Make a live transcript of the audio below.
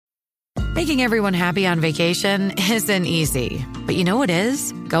Making everyone happy on vacation isn't easy, but you know what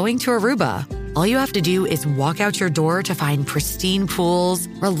is? Going to Aruba. All you have to do is walk out your door to find pristine pools,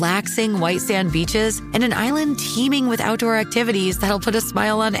 relaxing white sand beaches, and an island teeming with outdoor activities that'll put a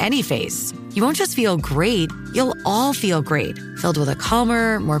smile on any face. You won't just feel great, you'll all feel great, filled with a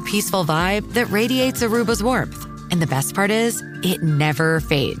calmer, more peaceful vibe that radiates Aruba's warmth. And the best part is, it never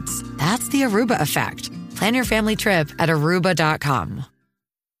fades. That's the Aruba effect. Plan your family trip at Aruba.com.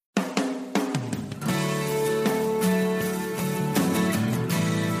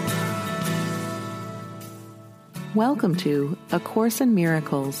 Welcome to A Course in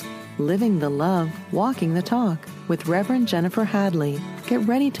Miracles, Living the Love, Walking the Talk with Reverend Jennifer Hadley. Get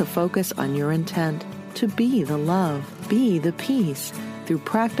ready to focus on your intent to be the love, be the peace through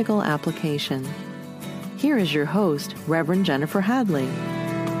practical application. Here is your host, Reverend Jennifer Hadley.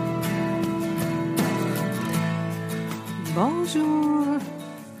 Bonjour.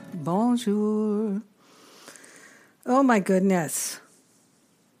 Bonjour. Oh my goodness.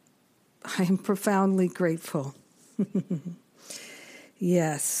 I am profoundly grateful.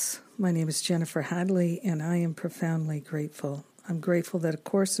 Yes, my name is Jennifer Hadley, and I am profoundly grateful. I'm grateful that A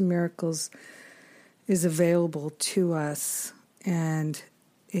Course in Miracles is available to us, and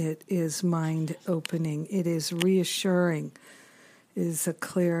it is mind-opening. It is reassuring. It is a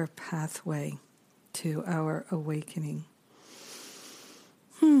clear pathway to our awakening.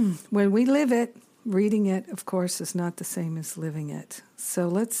 When we live it, reading it, of course, is not the same as living it. So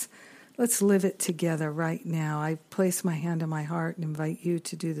let's live it together right now. I place my hand on my heart and invite you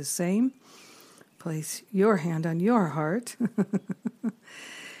to do the same. Place your hand on your heart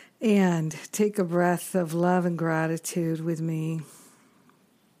and take a breath of love and gratitude with me.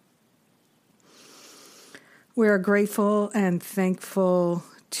 We are grateful and thankful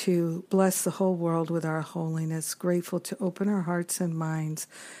to bless the whole world with our holiness, grateful to open our hearts and minds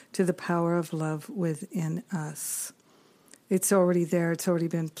to the power of love within us. It's already there. It's already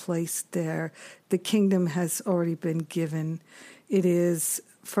been placed there. The kingdom has already been given. It is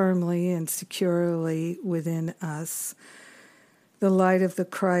firmly and securely within us. The light of the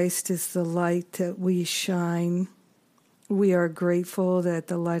Christ is the light that we shine. We are grateful that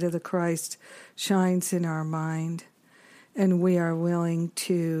the light of the Christ shines in our mind, and we are willing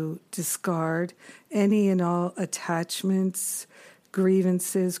to discard any and all attachments,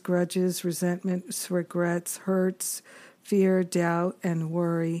 grievances, grudges, resentments, regrets, hurts, fear, doubt, and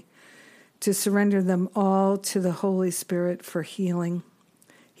worry, to surrender them all to the Holy Spirit for healing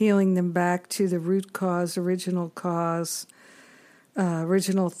them back to the root cause, original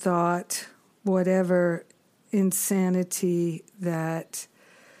thought, whatever insanity that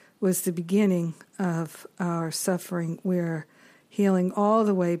was the beginning of our suffering. We're healing all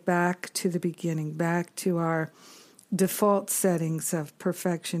the way back to the beginning, back to our default settings of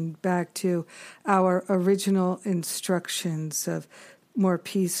perfection, back to our original instructions of more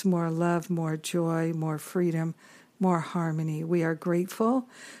peace, more love, more joy, more freedom, more harmony. We are grateful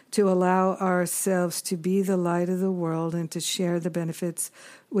to allow ourselves to be the light of the world and to share the benefits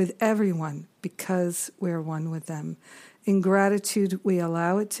with everyone because we're one with them. In gratitude, we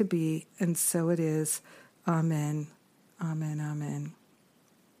allow it to be, and so it is. Amen. Amen. Amen.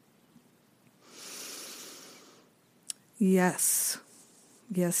 Yes.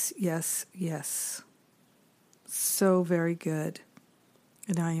 Yes, yes, yes. So very good.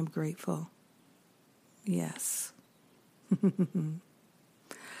 And I am grateful. Yes.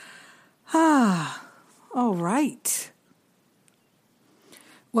 All right.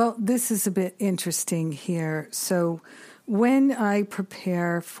 Well, this is a bit interesting here. So when I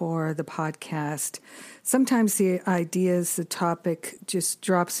prepare for the podcast, sometimes the ideas, the topic just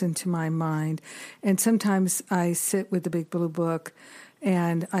drops into my mind. And sometimes I sit with the Big Blue Book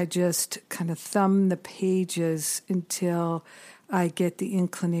and I just kind of thumb the pages until I get the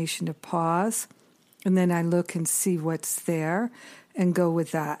inclination to pause. And then I look and see what's there and go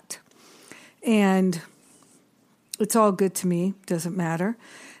with that. And it's all good to me, doesn't matter.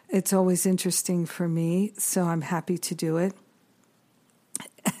 It's always interesting for me, so I'm happy to do it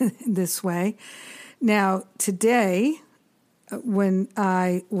this way. Now, today, when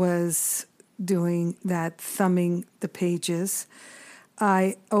I was doing that thumbing the pages,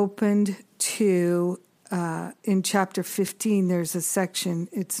 I opened to, in chapter 15, there's a section,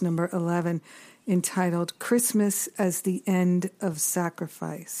 it's number 11, entitled Christmas as the End of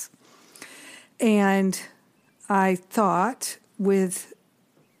Sacrifice. And I thought, with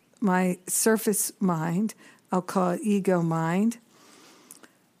my surface mind, I'll call it ego mind,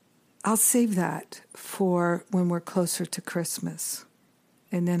 I'll save that for when we're closer to Christmas.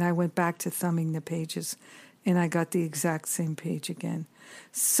 And then I went back to thumbing the pages, and I got the exact same page again.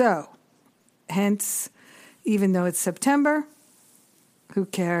 So Hence, even though it's September, who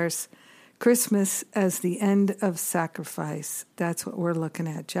cares? Christmas as the end of sacrifice. That's what we're looking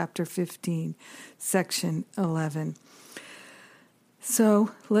at. Chapter 15, section 11.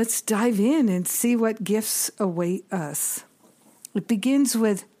 So let's dive in and see what gifts await us. It begins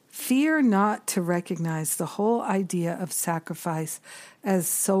with fear not to recognize the whole idea of sacrifice as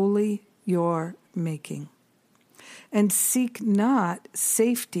solely your making. And seek not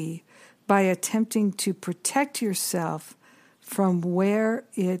safety by attempting to protect yourself from where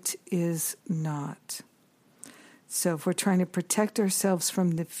it is not. So if we're trying to protect ourselves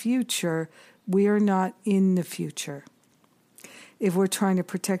from the future, we are not in the future. If we're trying to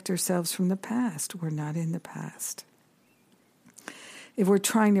protect ourselves from the past, we're not in the past. If we're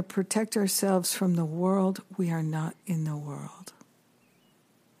trying to protect ourselves from the world, we are not in the world.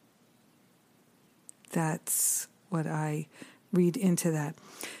 That's what I read into that.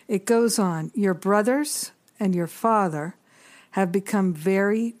 It goes on, your brothers and your father have become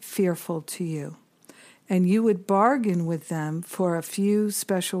very fearful to you, and you would bargain with them for a few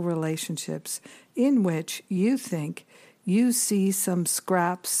special relationships in which you think you see some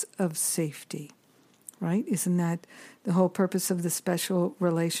scraps of safety, right? Isn't that the whole purpose of the special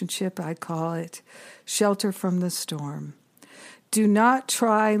relationship? I call it shelter from the storm. Do not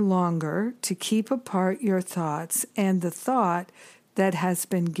try longer to keep apart your thoughts and the thought that has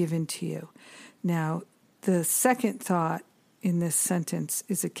been given to you. Now, the second thought in this sentence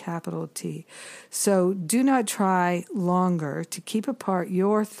is a capital T. So do not try longer to keep apart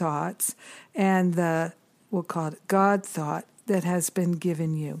your thoughts and the, we'll call it God thought that has been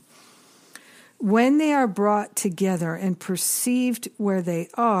given you. When they are brought together and perceived where they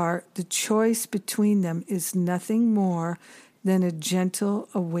are, the choice between them is nothing more than a gentle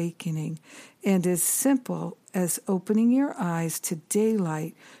awakening and as simple as opening your eyes to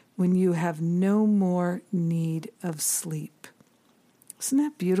daylight when you have no more need of sleep. Isn't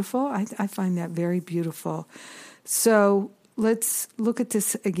that beautiful? I find that very beautiful. So let's look at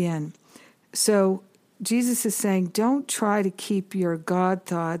this again. So Jesus is saying, don't try to keep your God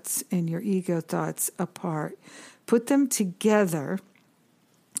thoughts and your ego thoughts apart. Put them together.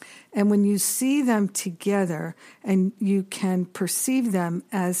 And when you see them together and you can perceive them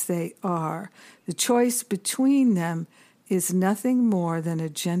as they are, the choice between them is nothing more than a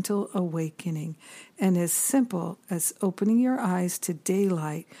gentle awakening and as simple as opening your eyes to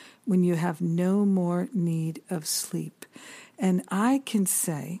daylight when you have no more need of sleep. And I can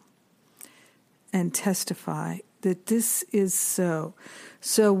say and testify that this is so.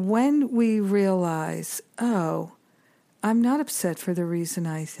 So when we realize, oh, I'm not upset for the reason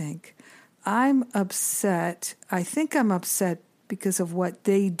I think. I'm upset. I think I'm upset because of what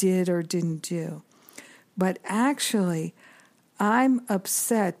they did or didn't do. But actually, I'm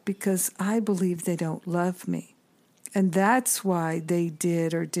upset because I believe they don't love me. And that's why they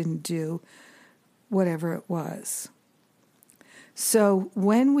did or didn't do whatever it was. So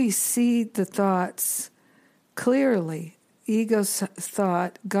when we see the thoughts clearly, ego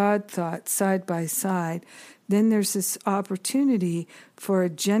thought, God thought, side by side, then there's this opportunity for a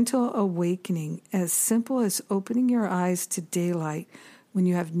gentle awakening, as simple as opening your eyes to daylight when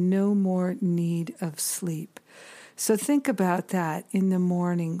you have no more need of sleep. So think about that in the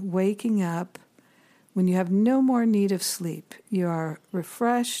morning, waking up when you have no more need of sleep. You are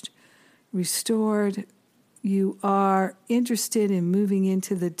refreshed, restored, you are interested in moving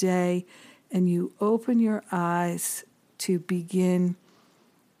into the day, and you open your eyes to begin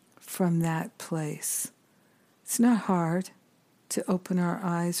from that place. It's not hard to open our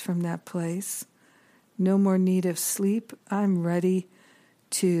eyes from that place. No more need of sleep. I'm ready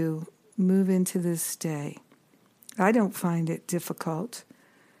to move into this day. I don't find it difficult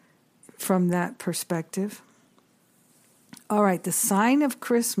from that perspective. All right, the sign of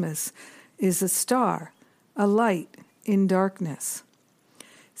Christmas is a star, a light in darkness.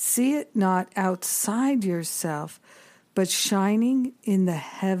 See it not outside yourself, but shining in the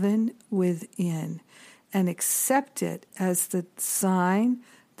heaven within, and accept it as the sign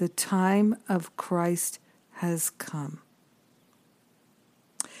the time of Christ has come.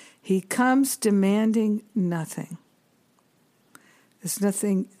 He comes demanding nothing. There's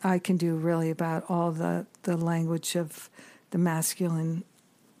nothing I can do really about all the language of the masculine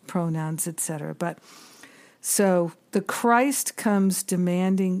pronouns, etc. But so the Christ comes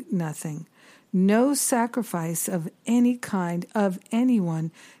demanding nothing. No sacrifice of any kind of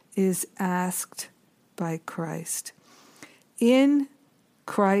anyone is asked by Christ. In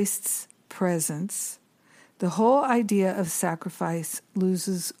Christ's presence, the whole idea of sacrifice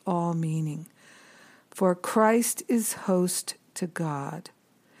loses all meaning. For Christ is host to God,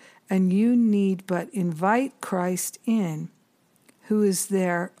 and you need but invite Christ in, who is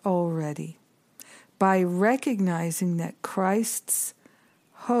there already, by recognizing that Christ's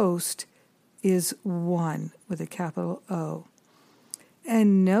host is one, with a capital O,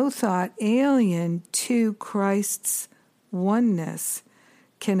 and no thought alien to Christ's oneness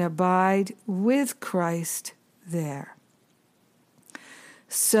can abide with Christ there.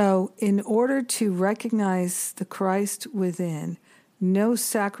 So, in order to recognize the Christ within, no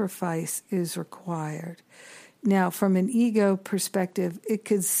sacrifice is required. Now, from an ego perspective, it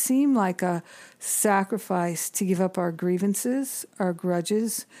could seem like a sacrifice to give up our grievances, our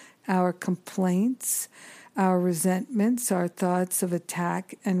grudges, our complaints, our resentments, our thoughts of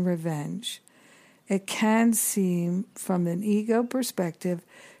attack and revenge. It can seem, from an ego perspective,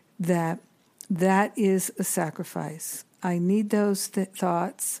 that that is a sacrifice. I need those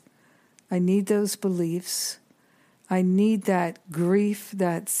thoughts. I need those beliefs. I need that grief,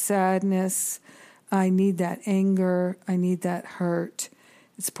 that sadness. I need that anger. I need that hurt.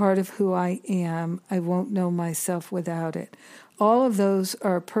 It's part of who I am. I won't know myself without it. All of those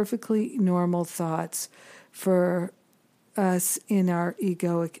are perfectly normal thoughts for us in our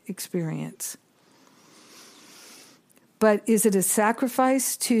egoic experience. But is it a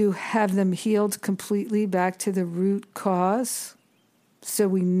sacrifice to have them healed completely back to the root cause so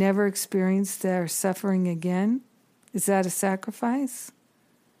we never experience their suffering again? Is that a sacrifice?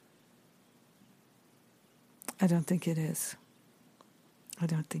 I don't think it is. I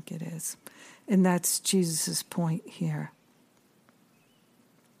don't think it is. And that's Jesus' point here.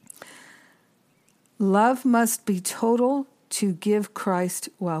 Love must be total to give Christ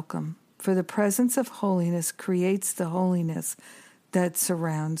welcome, for the presence of holiness creates the holiness that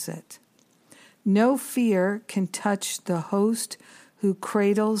surrounds it. No fear can touch the host who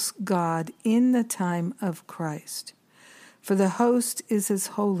cradles God in the time of Christ, for the host is as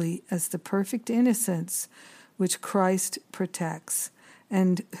holy as the perfect innocence which Christ protects,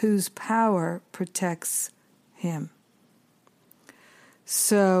 and whose power protects him.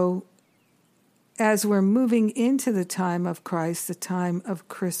 So, as we're moving into the time of Christ, the time of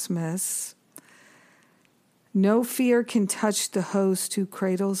Christmas, no fear can touch the host who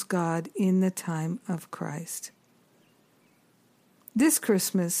cradles God in the time of Christ. This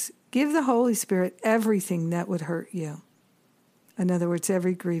Christmas, give the Holy Spirit everything that would hurt you. In other words,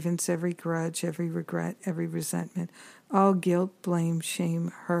 every grievance, every grudge, every regret, every resentment, all guilt, blame,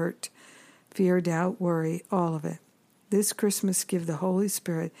 shame, hurt, fear, doubt, worry, all of it. This Christmas, give the Holy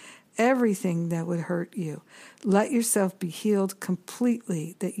Spirit everything that would hurt you. Let yourself be healed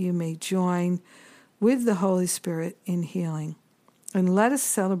completely that you may join with the Holy Spirit in healing. And let us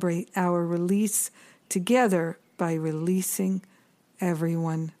celebrate our release together by releasing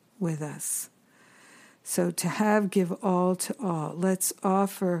everyone with us. So to give all to all. Let's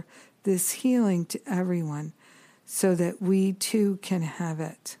offer this healing to everyone so that we too can have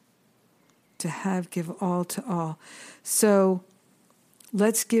it. Give all to all. So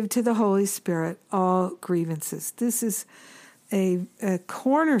let's give to the Holy Spirit all grievances. This is a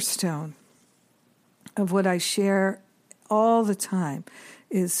cornerstone of what I share all the time,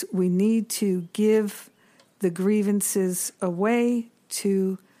 is we need to give the grievances away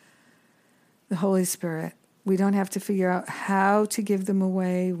to the Holy Spirit. We don't have to figure out how to give them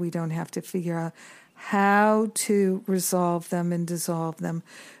away. We don't have to figure out how to resolve them and dissolve them.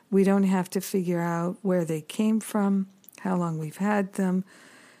 We don't have to figure out where they came from, how long we've had them,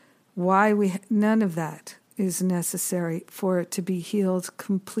 none of that is necessary for it to be healed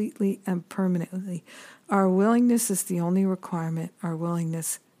completely and permanently. Our willingness is the only requirement, our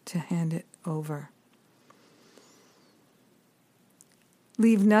willingness to hand it over.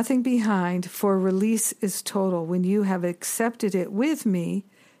 Leave nothing behind, for release is total. When you have accepted it with me,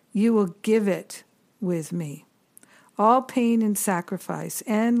 you will give it with me. All pain and sacrifice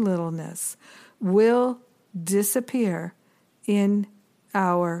and littleness will disappear in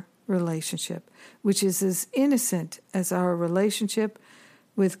our relationship, which is as innocent as our relationship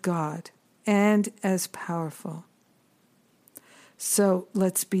with God and as powerful. So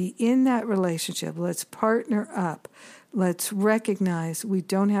let's be in that relationship. Let's partner up. Let's recognize we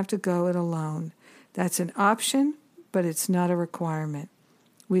don't have to go it alone. That's an option, but it's not a requirement.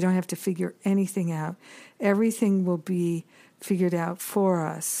 We don't have to figure anything out. Everything will be figured out for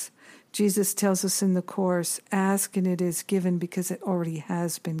us. Jesus tells us in the Course, ask and it is given, because it already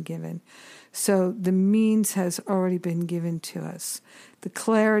has been given. So the means has already been given to us. The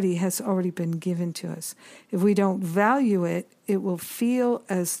clarity has already been given to us. If we don't value it, it will feel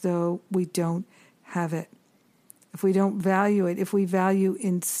as though we don't have it. If we don't value it, if we value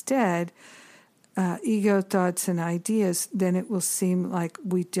instead ego thoughts and ideas, then it will seem like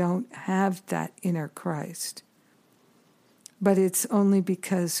we don't have that inner Christ. But it's only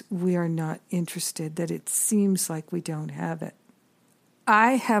because we are not interested that it seems like we don't have it.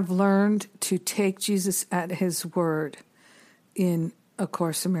 I have learned to take Jesus at his word in A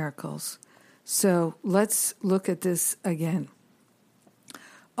Course in Miracles. So let's look at this again.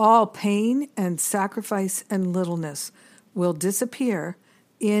 All pain and sacrifice and littleness will disappear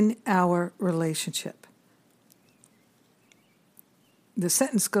in our relationship. The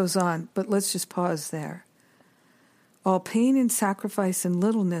sentence goes on, but let's just pause there. All pain and sacrifice and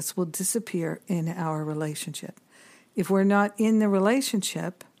littleness will disappear in our relationship. If we're not in the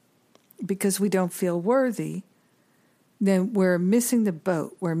relationship because we don't feel worthy, then we're missing the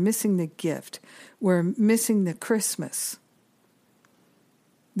boat, we're missing the gift, we're missing the Christmas,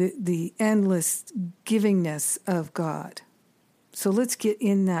 the endless givingness of God. So let's get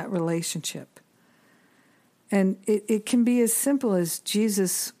in that relationship. And it can be as simple as,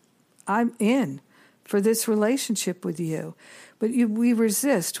 Jesus, I'm in for this relationship with you. But we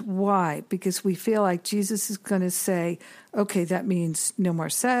resist. Why? Because we feel like Jesus is going to say, okay, that means no more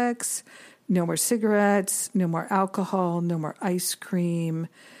sex, no more cigarettes, no more alcohol, no more ice cream.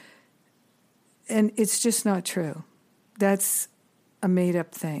 And it's just not true. That's a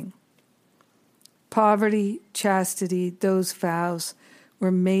made-up thing. Poverty, chastity, those vows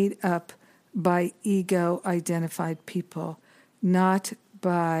were made up by ego-identified people, not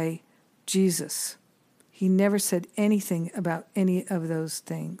by Jesus. He never said anything about any of those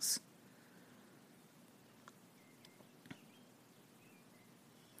things.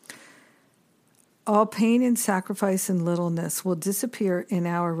 All pain and sacrifice and littleness will disappear in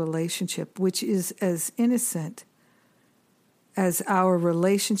our relationship, which is as innocent as our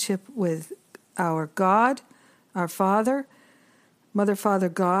relationship with our God, our Father, Mother, Father,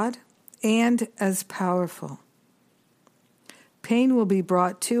 God, and as powerful. Pain will be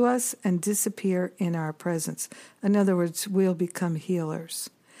brought to us and disappear in our presence. In other words, we'll become healers.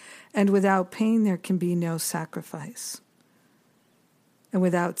 And without pain, there can be no sacrifice. And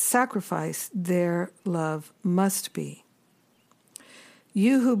without sacrifice, their love must be.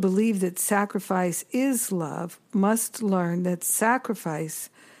 You who believe that sacrifice is love must learn that sacrifice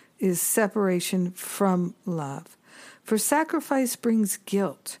is separation from love. For sacrifice brings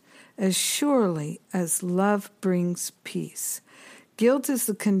guilt, as surely as love brings peace. Guilt is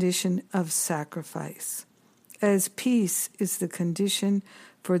the condition of sacrifice, as peace is the condition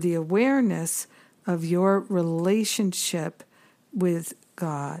for the awareness of your relationship with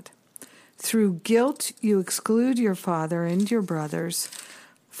God. Through guilt, you exclude your father and your brothers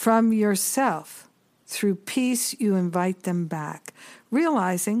from yourself. Through peace, you invite them back,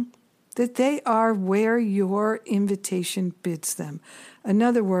 realizing that they are where your invitation bids them. In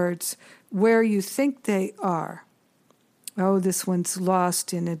other words, where you think they are. Oh, this one's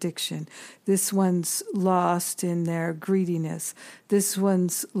lost in addiction. This one's lost in their greediness. This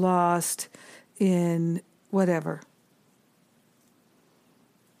one's lost in whatever.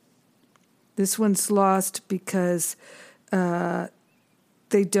 This one's lost because they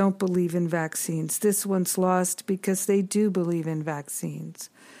don't believe in vaccines. This one's lost because they do believe in vaccines.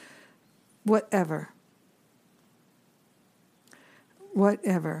 Whatever.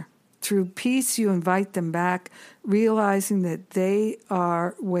 Through peace, you invite them back, realizing that they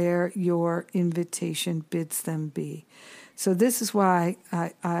are where your invitation bids them be. So this is why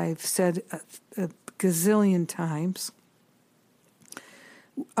I've said a gazillion times,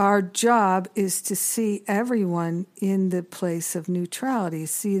 our job is to see everyone in the place of neutrality,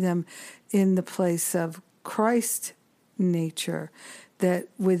 see them in the place of Christ nature, that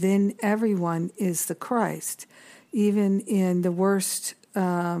within everyone is the Christ, even in the worst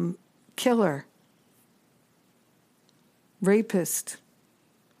killer, rapist,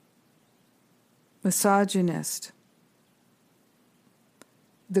 misogynist.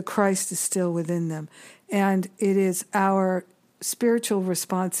 The Christ is still within them. And it is our spiritual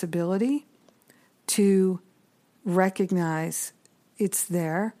responsibility to recognize it's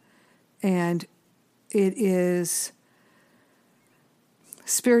there, and it is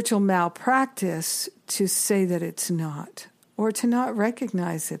spiritual malpractice to say that it's not, or to not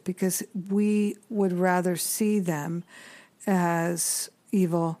recognize it, because we would rather see them as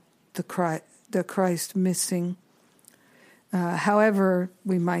evil, the Christ missing, however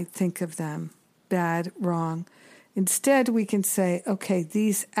we might think of them, bad, wrong. Instead, we can say, okay,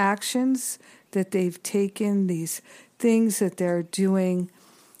 these actions that they've taken, these things that they're doing,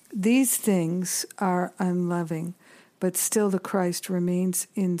 these things are unloving, but still the Christ remains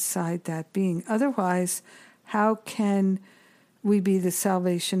inside that being. Otherwise, how can we be the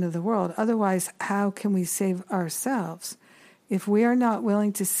salvation of the world. Otherwise, how can we save ourselves? If we are not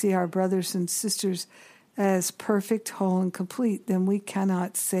willing to see our brothers and sisters as perfect, whole, and complete, then we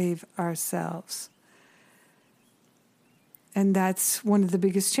cannot save ourselves. And that's one of the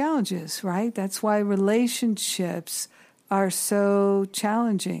biggest challenges, right? That's why relationships are so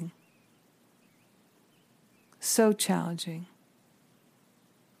challenging. So challenging.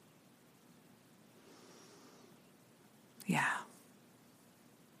 Yeah.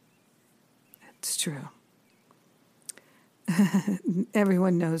 It's true.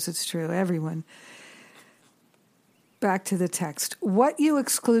 Everyone knows it's true. Everyone. Back to the text. What you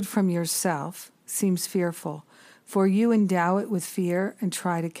exclude from yourself seems fearful, for you endow it with fear and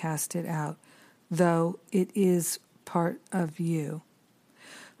try to cast it out, though it is part of you.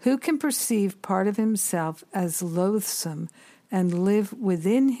 Who can perceive part of himself as loathsome and live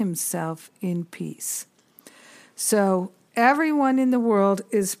within himself in peace? So everyone in the world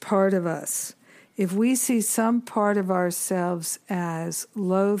is part of us. If we see some part of ourselves as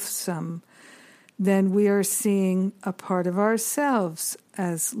loathsome, then we are seeing a part of ourselves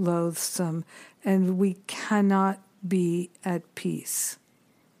as loathsome, and we cannot be at peace.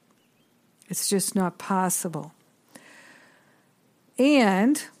 It's just not possible.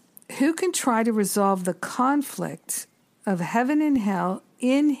 And who can try to resolve the conflict of heaven and hell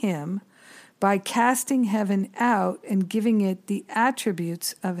in him by casting heaven out and giving it the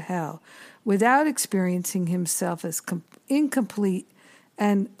attributes of hell, without experiencing himself as incomplete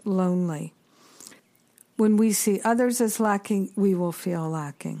and lonely? When we see others as lacking, we will feel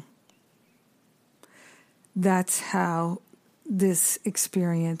lacking. That's how this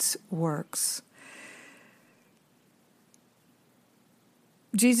experience works.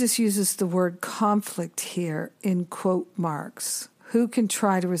 Jesus uses the word conflict here in quote marks. Who can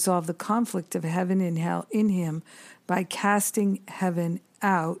try to resolve the conflict of heaven and hell in him by casting heaven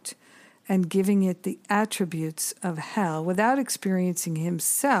out and giving it the attributes of hell, without experiencing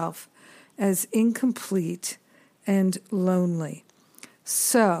himself as incomplete and lonely?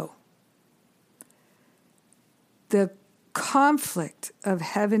 So, the conflict of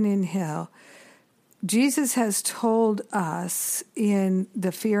heaven and hell, Jesus has told us in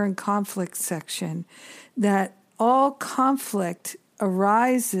the fear and conflict section that all conflict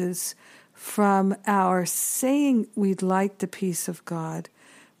arises from our saying we'd like the peace of God,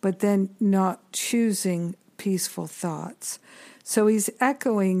 but then not choosing peaceful thoughts. So he's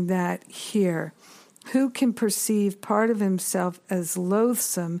echoing that here. Who can perceive part of himself as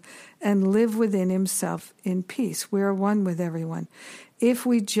loathsome and live within himself in peace? We are one with everyone. If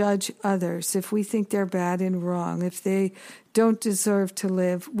we judge others, if we think they're bad and wrong, if they don't deserve to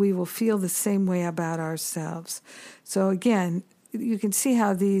live, we will feel the same way about ourselves. So again, you can see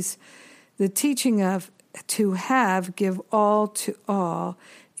how the teaching of to have, give all to all,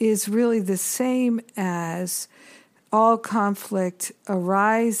 is really the same as all conflict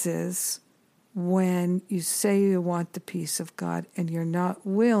arises when you say you want the peace of God and you're not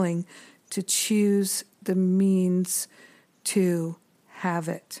willing to choose the means to have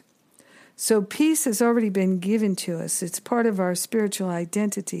it. So peace has already been given to us. It's part of our spiritual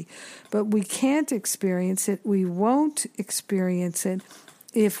identity, but we can't experience it. We won't experience it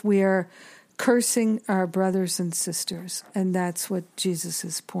if we're cursing our brothers and sisters. And that's what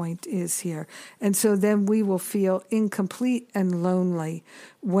Jesus' point is here. And so then we will feel incomplete and lonely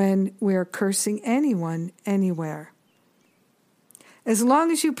when we're cursing anyone, anywhere. As long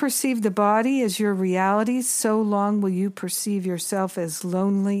as you perceive the body as your reality, so long will you perceive yourself as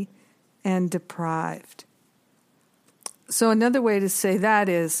lonely and deprived. So another way to say that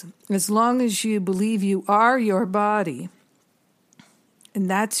is, as long as you believe you are your body, and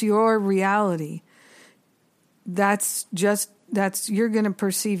that's your reality, you're going to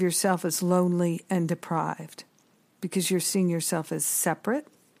perceive yourself as lonely and deprived, because you're seeing yourself as separate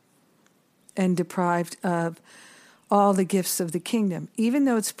and deprived of all the gifts of the kingdom. Even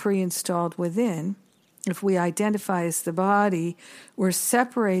though it's pre-installed within, if we identify as the body, we're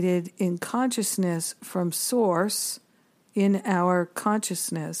separated in consciousness from source. In our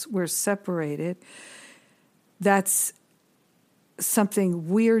consciousness, we're separated. That's something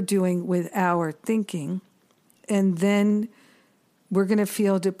we're doing with our thinking, and then we're going to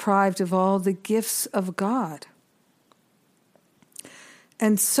feel deprived of all the gifts of God.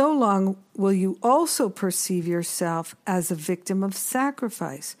 And so long will you also perceive yourself as a victim of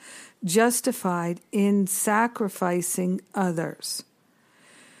sacrifice, justified in sacrificing others.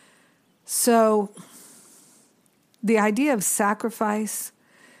 So the idea of sacrifice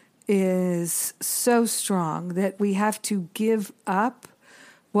is so strong that we have to give up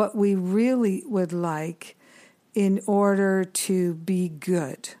what we really would like in order to be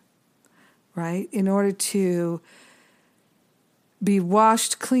good, right? In order to be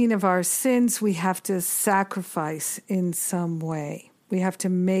washed clean of our sins, we have to sacrifice in some way. We have to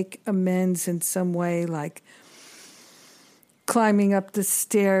make amends in some way, like climbing up the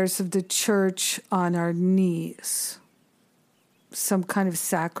stairs of the church on our knees. Some kind of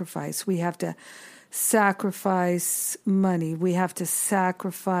sacrifice. We have to sacrifice money. We have to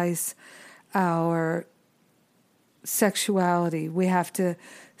sacrifice our sexuality. We have to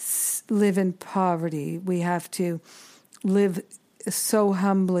live in poverty. We have to live so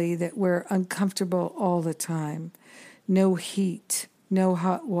humbly that we're uncomfortable all the time. No heat, no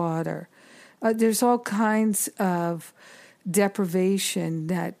hot water. There's all kinds of deprivation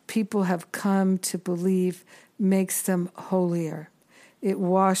that people have come to believe makes them holier. It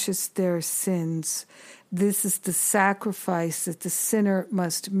washes their sins. This is the sacrifice that the sinner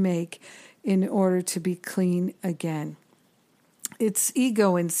must make in order to be clean again. It's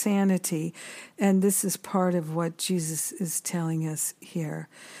ego insanity, and this is part of what Jesus is telling us here,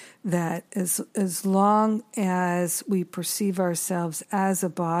 that as long as we perceive ourselves as a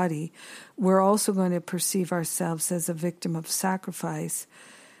body, we're also going to perceive ourselves as a victim of sacrifice,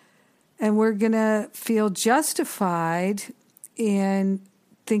 and we're going to feel justified in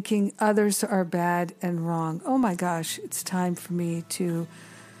thinking others are bad and wrong. Oh my gosh, it's time for me to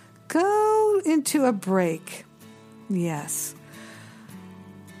go into a break. Yes.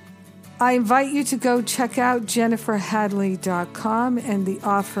 I invite you to go check out jenniferhadley.com and the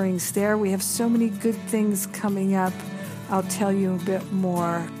offerings there. We have so many good things coming up. I'll tell you a bit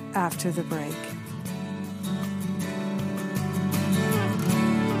more after the break.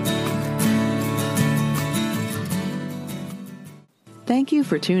 Thank you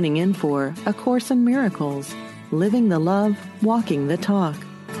for tuning in for A Course in Miracles, Living the Love, Walking the Talk.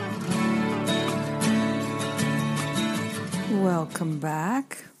 Welcome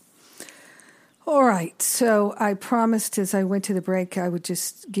back. All right, so I promised as I went to the break I would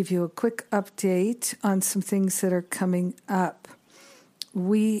just give you a quick update on some things that are coming up.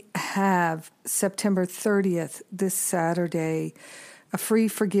 We have September 30th, this Saturday, a free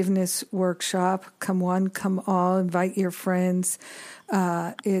forgiveness workshop. Come one, come all, invite your friends.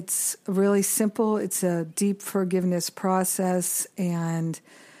 It's really simple. It's a deep forgiveness process, and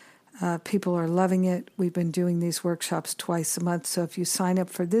people are loving it. We've been doing these workshops twice a month, so if you sign up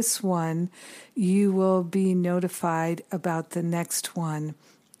for this one, you will be notified about the next one.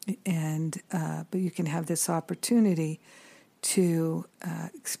 And but you can have this opportunity to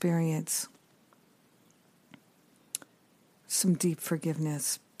experience some deep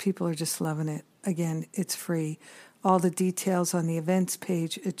forgiveness. People are just loving it. Again, it's free. All the details on the events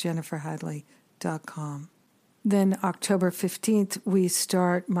page at jenniferhadley.com. Then October 15th, we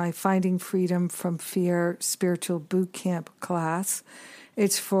start my Finding Freedom from Fear spiritual boot camp class.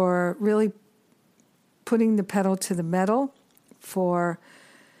 It's for really putting the pedal to the metal for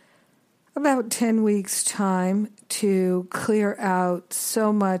about 10 weeks' time to clear out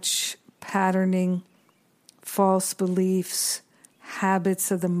so much patterning, false beliefs,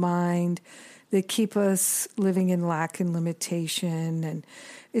 habits of the mind that keep us living in lack and limitation. And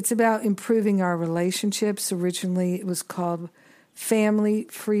it's about improving our relationships. Originally, it was called Family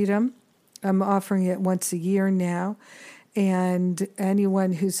Freedom. I'm offering it once a year now. And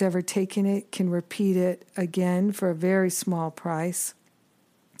anyone who's ever taken it can repeat it again for a very small price.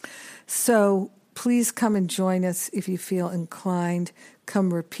 So please come and join us if you feel inclined.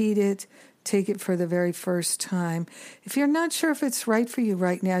 Come repeat it. Take it for the very first time. If you're not sure if it's right for you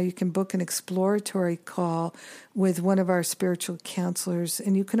right now, you can book an exploratory call with one of our spiritual counselors,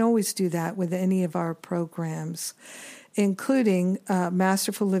 and you can always do that with any of our programs, including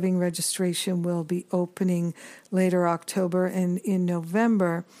Masterful Living registration will be opening later October, and in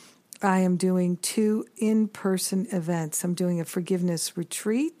November, I am doing 2 in-person events. I'm doing a forgiveness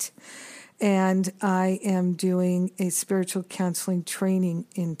retreat, and I am doing a spiritual counseling training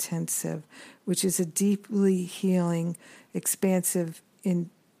intensive, which is a deeply healing, expansive,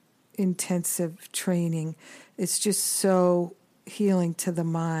 intensive training. It's just so healing to the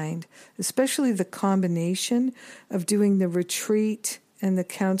mind, especially the combination of doing the retreat and the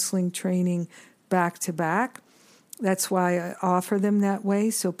counseling training back to back. That's why I offer them that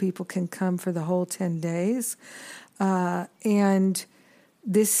way, so people can come for the whole 10 days. And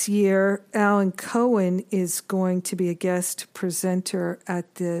this year, Alan Cohen is going to be a guest presenter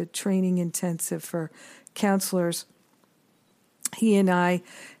at the training intensive for counselors. He and I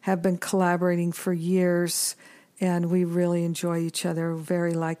have been collaborating for years, and we really enjoy each other. We're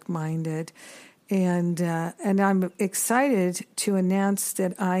very like-minded. And I'm excited to announce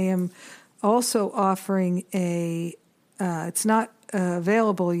that I am also offering it's not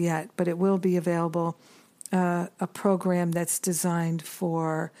available yet, but it will be available, a program that's designed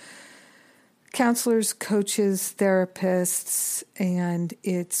for counselors, coaches, therapists, and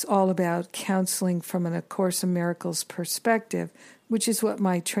it's all about counseling from an A Course in Miracles perspective, which is what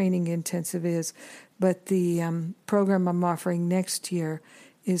my training intensive is. But the program I'm offering next year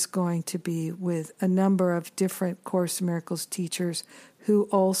is going to be with a number of different Course in Miracles teachers who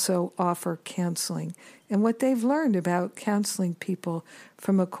also offer counseling and what they've learned about counseling people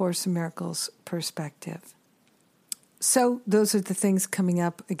from a Course in Miracles perspective. So those are the things coming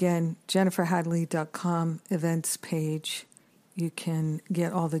up. Again, jenniferhadley.com events page. You can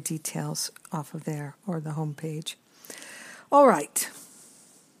get all the details off of there or the homepage. All right.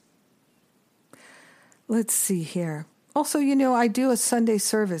 Let's see here. Also, I do a Sunday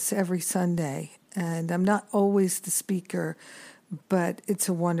service every Sunday, and I'm not always the speaker, but it's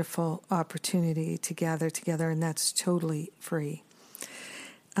a wonderful opportunity to gather together, and that's totally free.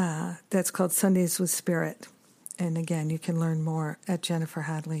 That's called Sundays with Spirit. And again, you can learn more at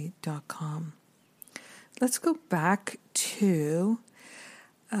jenniferhadley.com. Let's go back to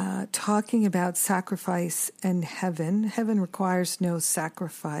talking about sacrifice and heaven. Heaven requires no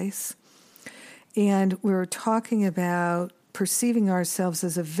sacrifice. And we're talking about perceiving ourselves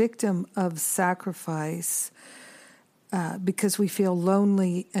as a victim of sacrifice because we feel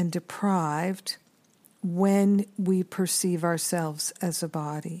lonely and deprived when we perceive ourselves as a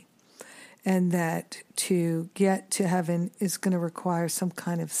body. And that to get to heaven is going to require some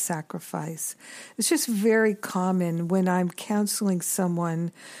kind of sacrifice. It's just very common when I'm counseling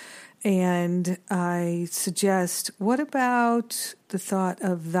someone and I suggest, what about the thought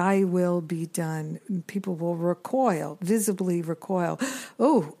of thy will be done? And people will recoil, visibly recoil.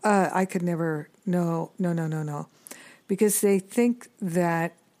 Oh, I could never, no. Because they think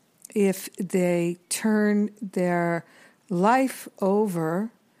that if they turn their life over,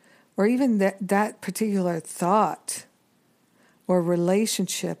 or even that particular thought or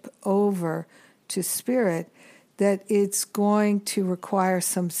relationship over to Spirit, that it's going to require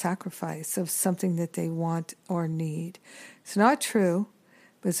some sacrifice of something that they want or need. It's not true,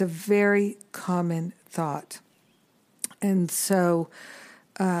 but it's a very common thought. And so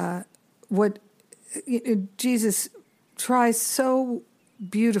what Jesus tries so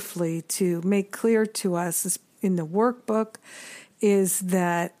beautifully to make clear to us in the workbook is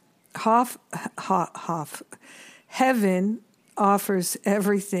that heaven offers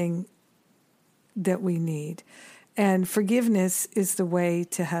everything that we need. And forgiveness is the way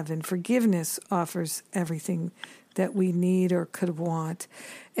to heaven. Forgiveness offers everything that we need or could want.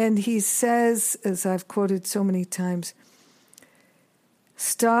 And he says, as I've quoted so many times,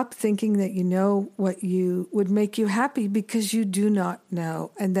 stop thinking that you know what would make you happy because you do not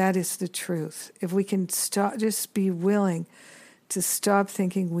know. And that is the truth. If we can just be willing to stop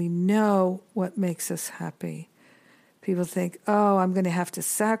thinking we know what makes us happy. People think, I'm going to have to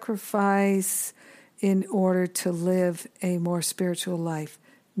sacrifice in order to live a more spiritual life.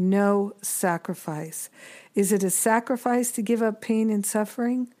 No sacrifice. Is it a sacrifice to give up pain and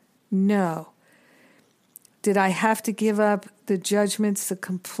suffering? No. Did I have to give up the judgments, the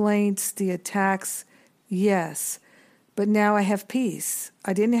complaints, the attacks? Yes. But now I have peace.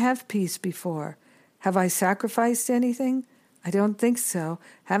 I didn't have peace before. Have I sacrificed anything? I don't think so.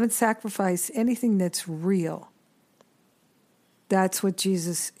 Haven't sacrificed anything that's real. That's what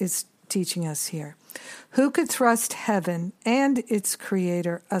Jesus is teaching us here. Who could thrust heaven and its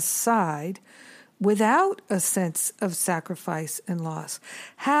creator aside without a sense of sacrifice and loss?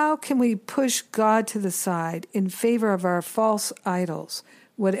 How can we push God to the side in favor of our false idols,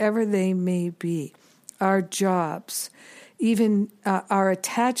 whatever they may be, our jobs, even our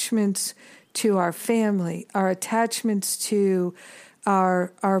attachments to our family, our attachments to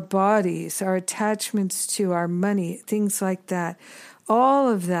our bodies, our attachments to our money, things like that. All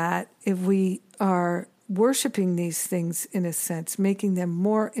of that, if we are worshiping these things in a sense, making them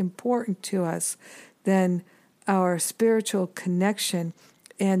more important to us than our spiritual connection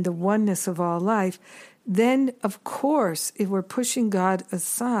and the oneness of all life, then, of course, if we're pushing God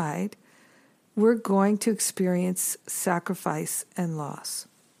aside, we're going to experience sacrifice and loss.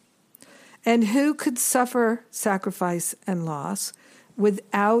 And who could suffer sacrifice and loss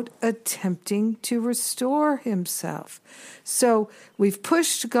without attempting to restore himself? So we've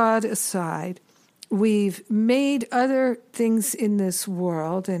pushed God aside. We've made other things in this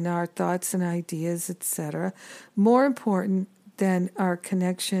world and our thoughts and ideas, etc., more important than our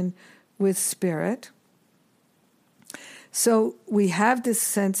connection with Spirit. So we have this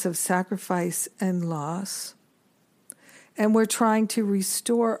sense of sacrifice and loss. And we're trying to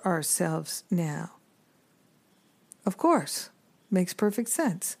restore ourselves now. Of course, makes perfect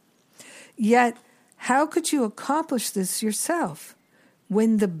sense. Yet, how could you accomplish this yourself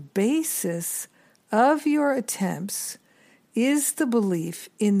when the basis of your attempts is the belief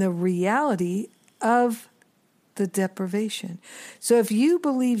in the reality of the deprivation? So if you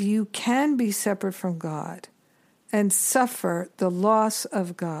believe you can be separate from God and suffer the loss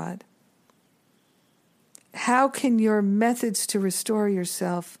of God, how can your methods to restore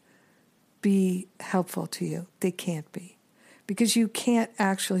yourself be helpful to you? They can't be, because you can't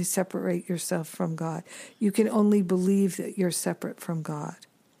actually separate yourself from God. You can only believe that you're separate from God.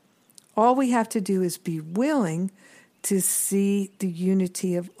 All we have to do is be willing to see the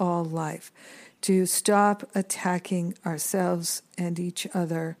unity of all life, to stop attacking ourselves and each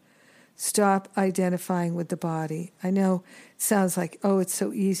other, stop identifying with the body. I know it sounds like, oh, it's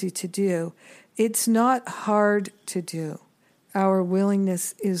so easy to do. It's not hard to do. Our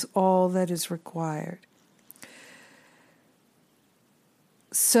willingness is all that is required.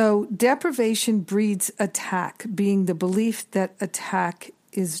 So deprivation breeds attack, being the belief that attack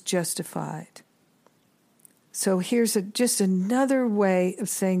is justified. So here's just another way of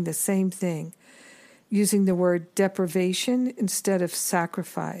saying the same thing, using the word deprivation instead of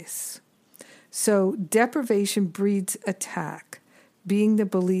sacrifice. So deprivation breeds attack, being the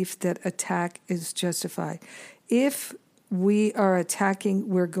belief that attack is justified. If we are attacking,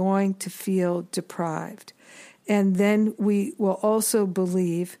 we're going to feel deprived. And then we will also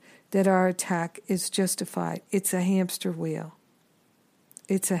believe that our attack is justified. It's a hamster wheel.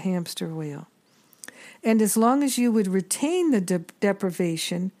 It's a hamster wheel. And as long as you would retain the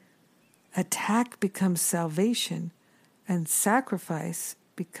deprivation, attack becomes salvation and sacrifice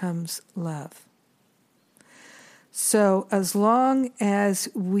becomes love. So as long as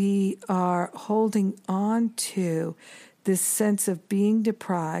we are holding on to this sense of being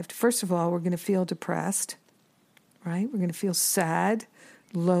deprived, first of all, we're going to feel depressed, right? We're going to feel sad,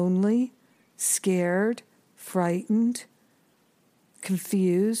 lonely, scared, frightened,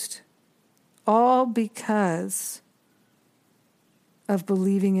 confused, all because of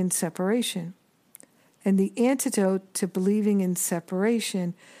believing in separation. And the antidote to believing in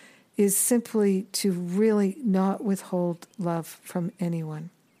separation is simply to really not withhold love from anyone.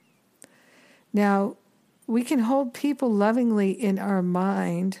 Now, we can hold people lovingly in our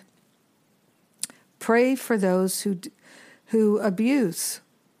mind. Pray for those who abuse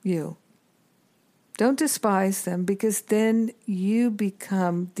you. Don't despise them, because then you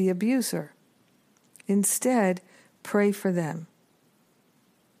become the abuser. Instead, pray for them.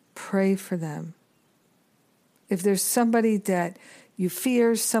 Pray for them. If there's somebody that you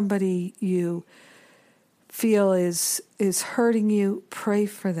fear, somebody you feel is hurting you, pray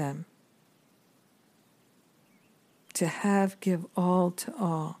for them. To give all to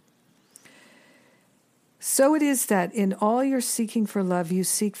all. So it is that in all your seeking for love, you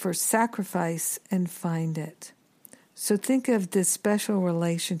seek for sacrifice and find it. So think of this special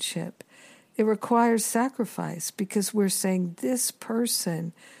relationship. It requires sacrifice, because we're saying this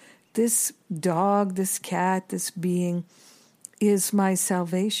person, this dog, this cat, this being is my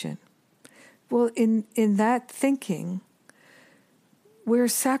salvation. Well, in that thinking, we're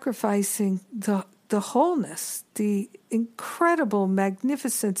sacrificing the wholeness, the incredible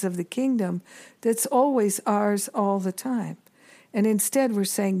magnificence of the kingdom that's always ours all the time. And instead we're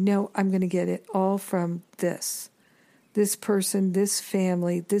saying, no, I'm going to get it all from this person, this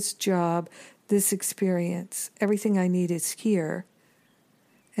family, this job, this experience. Everything I need is here.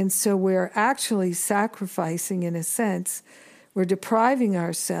 And so we're actually sacrificing, in a sense, we're depriving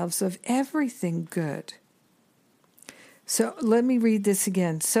ourselves of everything good. So let me read this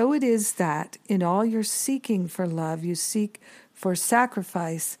again. So it is that in all your seeking for love, you seek for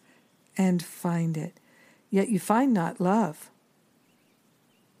sacrifice and find it. Yet you find not love.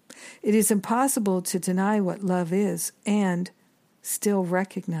 It is impossible to deny what love is and still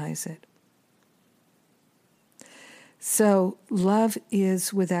recognize it. So love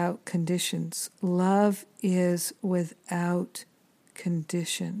is without conditions. Love is without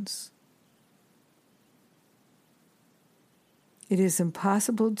conditions. It is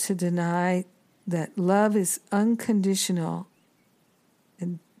impossible to deny that love is unconditional,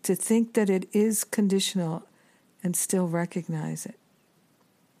 and to think that it is conditional and still recognize it.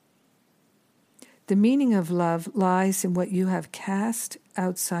 The meaning of love lies in what you have cast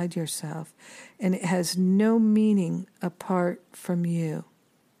outside yourself, and it has no meaning apart from you.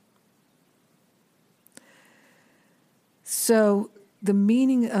 So the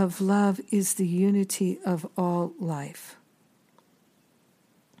meaning of love is the unity of all life.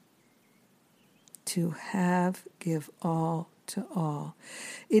 to have, give all to all.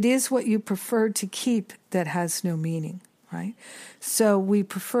 It is what you prefer to keep that has no meaning, right? So we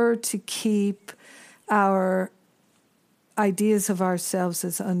prefer to keep our ideas of ourselves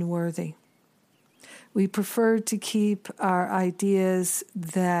as unworthy. We prefer to keep our ideas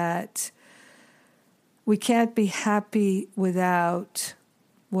that we can't be happy without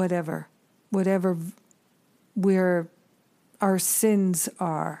whatever where our sins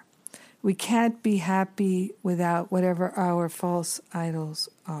are. We can't be happy without whatever our false idols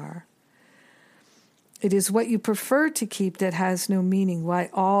are. It is what you prefer to keep that has no meaning,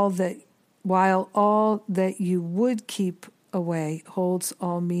 while all that you would keep away holds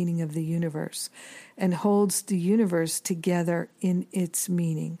all meaning of the universe and holds the universe together in its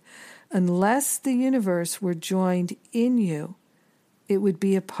meaning. Unless the universe were joined in you, it would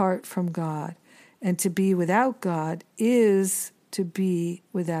be apart from God. And to be without God is to be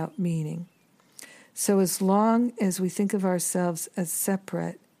without meaning. So as long as we think of ourselves as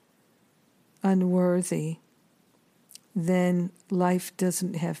separate, unworthy, then life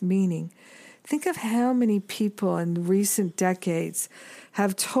doesn't have meaning. Think of how many people in recent decades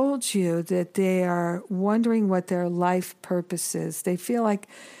have told you that they are wondering what their life purpose is. They feel like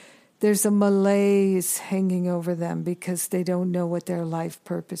there's a malaise hanging over them because they don't know what their life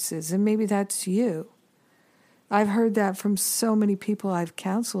purpose is. And maybe that's you. I've heard that from so many people I've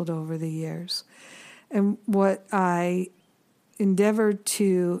counseled over the years. And what I endeavor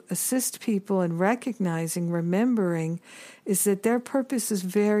to assist people in recognizing, remembering, is that their purpose is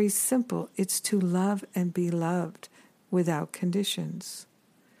very simple. It's to love and be loved without conditions.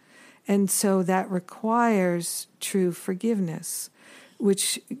 And so that requires true forgiveness,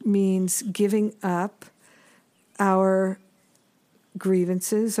 which means giving up our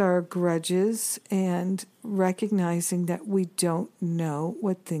grievances, our grudges, and recognizing that we don't know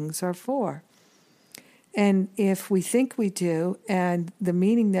what things are for. And if we think we do, and the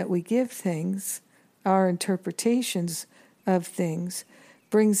meaning that we give things, our interpretations of things,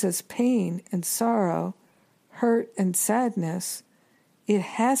 brings us pain and sorrow, hurt and sadness, it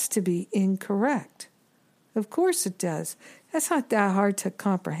has to be incorrect. Of course it does. That's not that hard to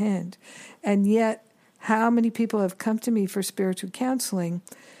comprehend. And yet, how many people have come to me for spiritual counseling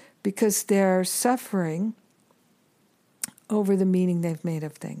because they're suffering over the meaning they've made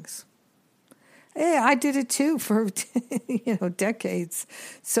of things? Hey, I did it too for decades.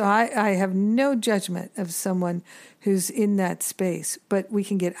 So I have no judgment of someone who's in that space, but we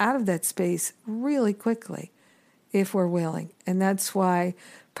can get out of that space really quickly if we're willing. And that's why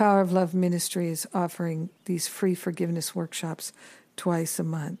Power of Love Ministry is offering these free forgiveness workshops twice a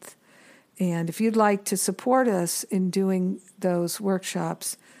month. And if you'd like to support us in doing those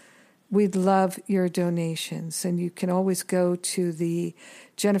workshops, we'd love your donations. And you can always go to the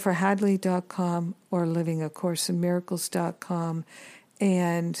JenniferHadley.com or LivingACourseInMiracles.com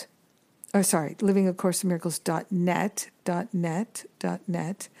and,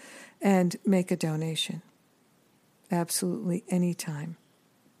 LivingACourseInMiracles.net, and make a donation. Absolutely anytime.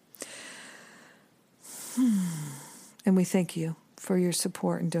 And we thank you for your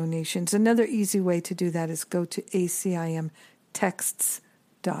support and donations. Another easy way to do that is go to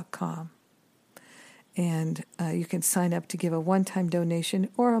acimtexts.com. And you can sign up to give a one-time donation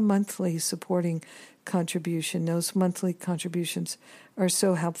or a monthly supporting contribution. Those monthly contributions are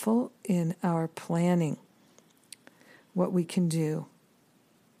so helpful in our planning what we can do.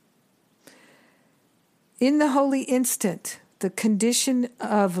 In the holy instant, the condition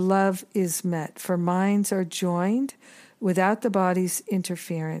of love is met, for minds are joined without the body's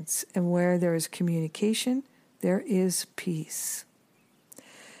interference, and where there is communication, there is peace.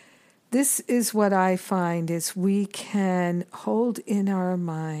 This is what I find is we can hold in our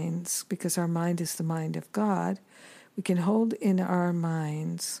minds, because our mind is the mind of God, we can hold in our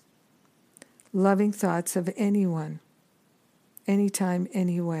minds loving thoughts of anyone, anytime,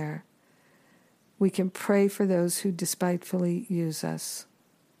 anywhere. We can pray for those who despitefully use us.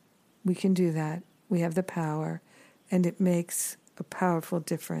 We can do that. We have the power, and it makes a powerful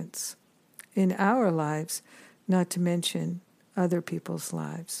difference in our lives, not to mention other people's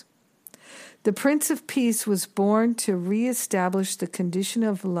lives. The Prince of Peace was born to reestablish the condition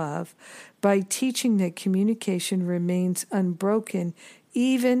of love by teaching that communication remains unbroken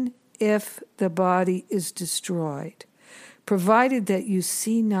even if the body is destroyed, provided that you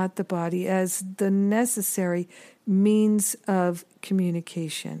see not the body as the necessary means of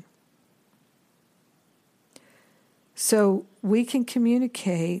communication. So we can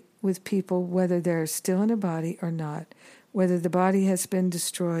communicate with people whether they're still in a body or not, whether the body has been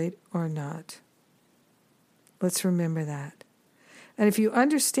destroyed or not. Let's remember that. And if you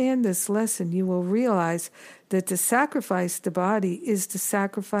understand this lesson, you will realize that to sacrifice the body is to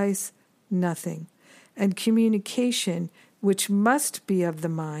sacrifice nothing. And communication, which must be of the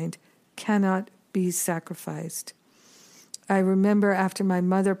mind, cannot be sacrificed. I remember after my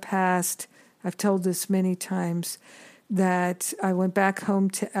mother passed, I've told this many times, that I went back home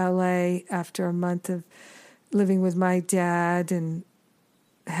to LA after a month of living with my dad and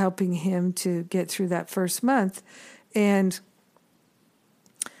helping him to get through that first month. And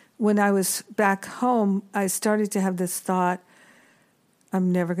when I was back home, I started to have this thought,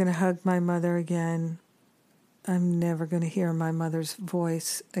 I'm never going to hug my mother again. I'm never going to hear my mother's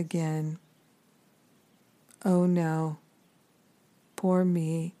voice again. Oh no, poor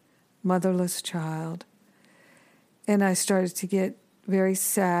me, motherless child. And I started to get very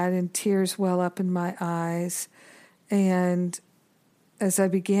sad and tears well up in my eyes. And as I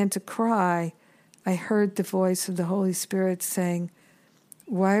began to cry, I heard the voice of the Holy Spirit saying,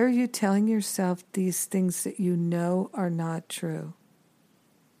 why are you telling yourself these things that you know are not true?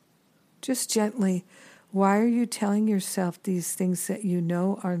 Just gently, why are you telling yourself these things that you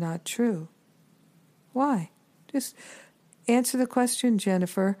know are not true? Why? Just answer the question,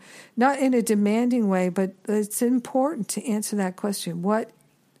 Jennifer. Not in a demanding way, but it's important to answer that question. What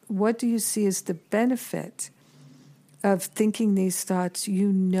do you see as the benefit of thinking these thoughts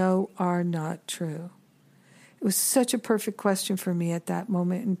you know are not true? It was such a perfect question for me at that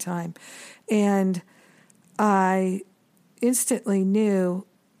moment in time. And I instantly knew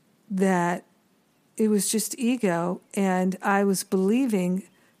that it was just ego, and I was believing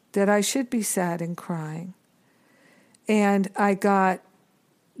that I should be sad and crying. And I got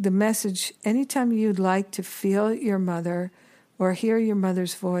the message, anytime you'd like to feel your mother or hear your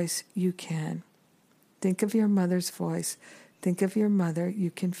mother's voice, you can. Think of your mother's voice. Think of your mother. You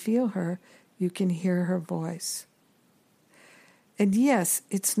can feel her. You can hear her voice. And yes,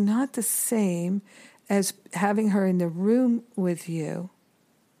 it's not the same as having her in the room with you,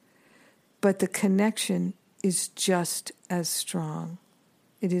 but the connection is just as strong.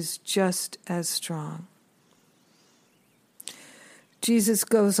 It is just as strong. Jesus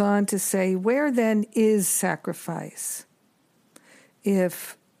goes on to say, where then is sacrifice?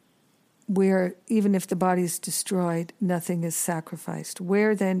 Even if the body is destroyed, nothing is sacrificed.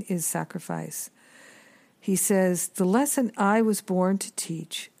 Where then is sacrifice? He says, the lesson I was born to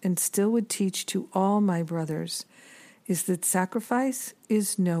teach and still would teach to all my brothers is that sacrifice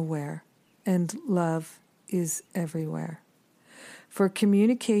is nowhere and love is everywhere. For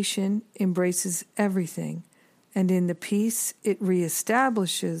communication embraces everything, and in the peace it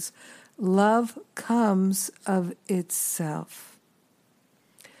reestablishes, love comes of itself.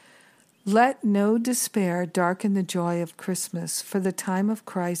 Let no despair darken the joy of Christmas, for the time of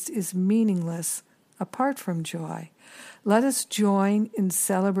Christ is meaningless apart from joy. Let us join in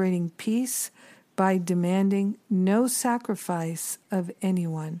celebrating peace by demanding no sacrifice of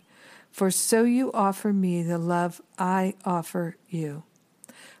anyone, for so you offer me the love I offer you.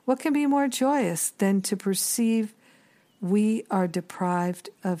 What can be more joyous than to perceive we are deprived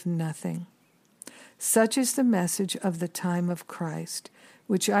of nothing? Such is the message of the time of Christ,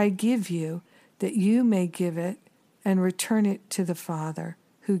 which I give you, that you may give it and return it to the Father,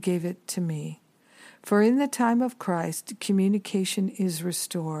 who gave it to me. For in the time of Christ, communication is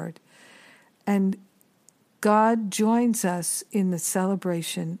restored, and God joins us in the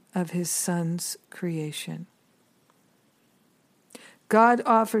celebration of his Son's creation. God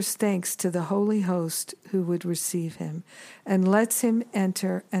offers thanks to the holy host who would receive him, and lets him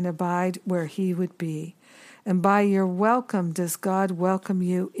enter and abide where he would be. And by your welcome does God welcome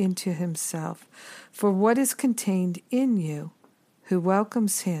you into himself. For what is contained in you, who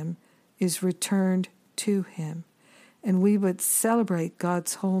welcomes him, is returned to him. And we would celebrate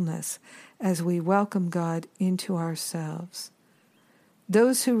God's wholeness as we welcome God into ourselves.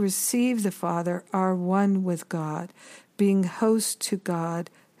 Those who receive the Father are one with God, being host to God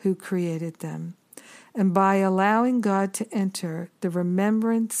who created them. And by allowing God to enter, the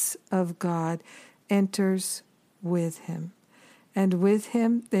remembrance of God enters with him. And with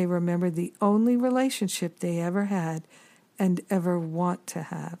him, they remember the only relationship they ever had and ever want to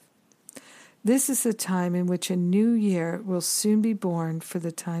have. This is the time in which a new year will soon be born for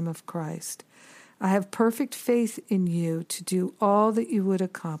the time of Christ. I have perfect faith in you to do all that you would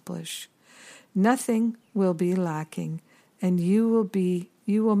accomplish. Nothing will be lacking, and you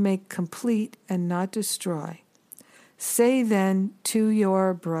will make complete and not destroy. Say then to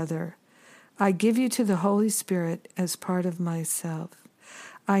your brother, I give you to the Holy Spirit as part of myself.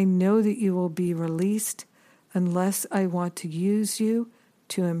 I know that you will be released unless I want to use you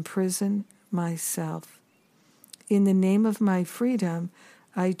to imprison myself. In the name of my freedom,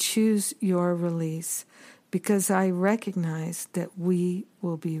 I choose your release because I recognize that we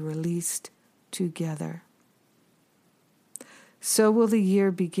will be released together. So will the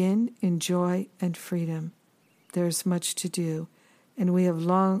year begin in joy and freedom. There is much to do, and we have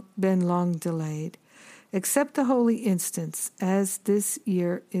been long delayed. Accept the holy instance as this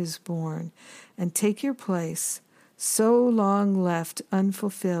year is born, and take your place, so long left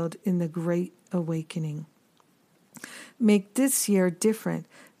unfulfilled in the great awakening. Make this year different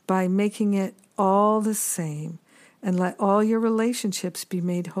by making it all the same, and let all your relationships be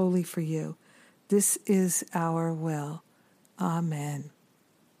made holy for you. This is our will. Amen.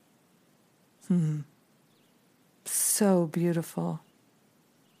 So beautiful,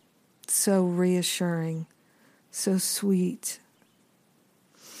 so reassuring, so sweet.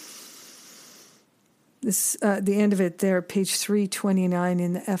 This the end of it there, page 329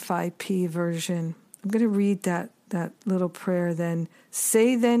 in the FIP version. I'm going to read that little prayer then.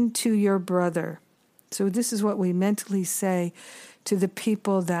 Say then to your brother. So this is what we mentally say to the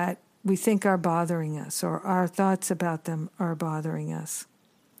people that we think are bothering us, or our thoughts about them are bothering us.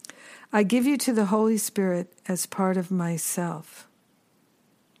 I give you to the Holy Spirit as part of myself.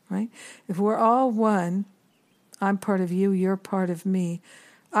 Right? If we're all one, I'm part of you, you're part of me,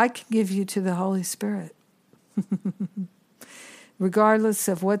 I can give you to the Holy Spirit. Regardless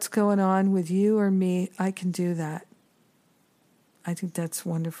of what's going on with you or me, I can do that. I think that's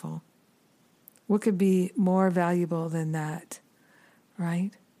wonderful. What could be more valuable than that,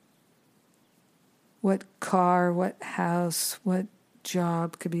 right? What car, what house, what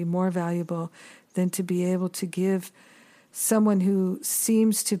job could be more valuable than to be able to give someone who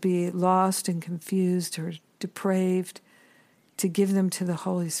seems to be lost and confused or depraved, to give them to the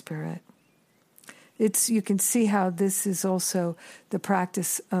Holy Spirit? You can see how this is also the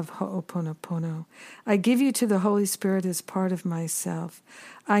practice of Ho'oponopono. I give you to the Holy Spirit as part of myself.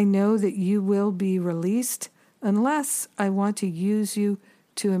 I know that you will be released unless I want to use you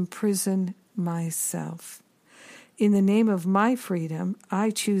to imprison myself. In the name of my freedom, I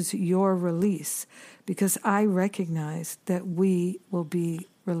choose your release because I recognize that we will be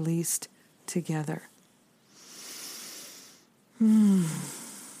released together.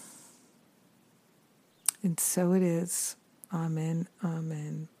 And so it is. Amen.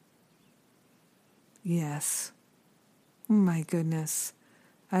 Amen. Yes. Oh my goodness.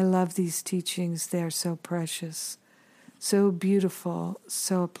 I love these teachings. They're so precious, so beautiful,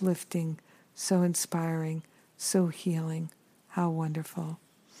 so uplifting, so inspiring, so healing. How wonderful.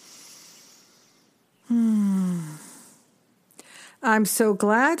 I'm so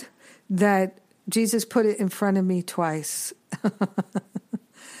glad that Jesus put it in front of me twice.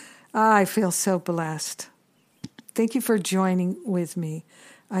 I feel so blessed. Thank you for joining with me.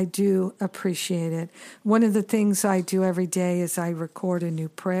 I do appreciate it. One of the things I do every day is I record a new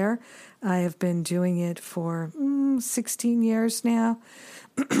prayer. I have been doing it for 16 years now,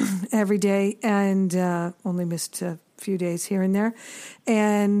 every day, and only missed a few days here and there.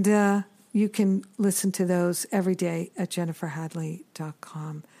 And you can listen to those every day at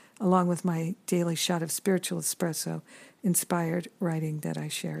jenniferhadley.com, along with my daily shot of spiritual espresso, inspired writing that I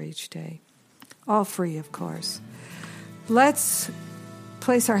share each day. All free, of course. Let's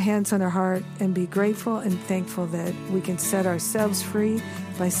place our hands on our heart and be grateful and thankful that we can set ourselves free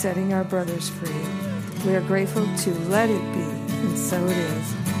by setting our brothers free. We are grateful to let it be, and so it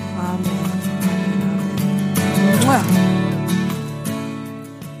is. Amen. Amen. Amen. Mwah.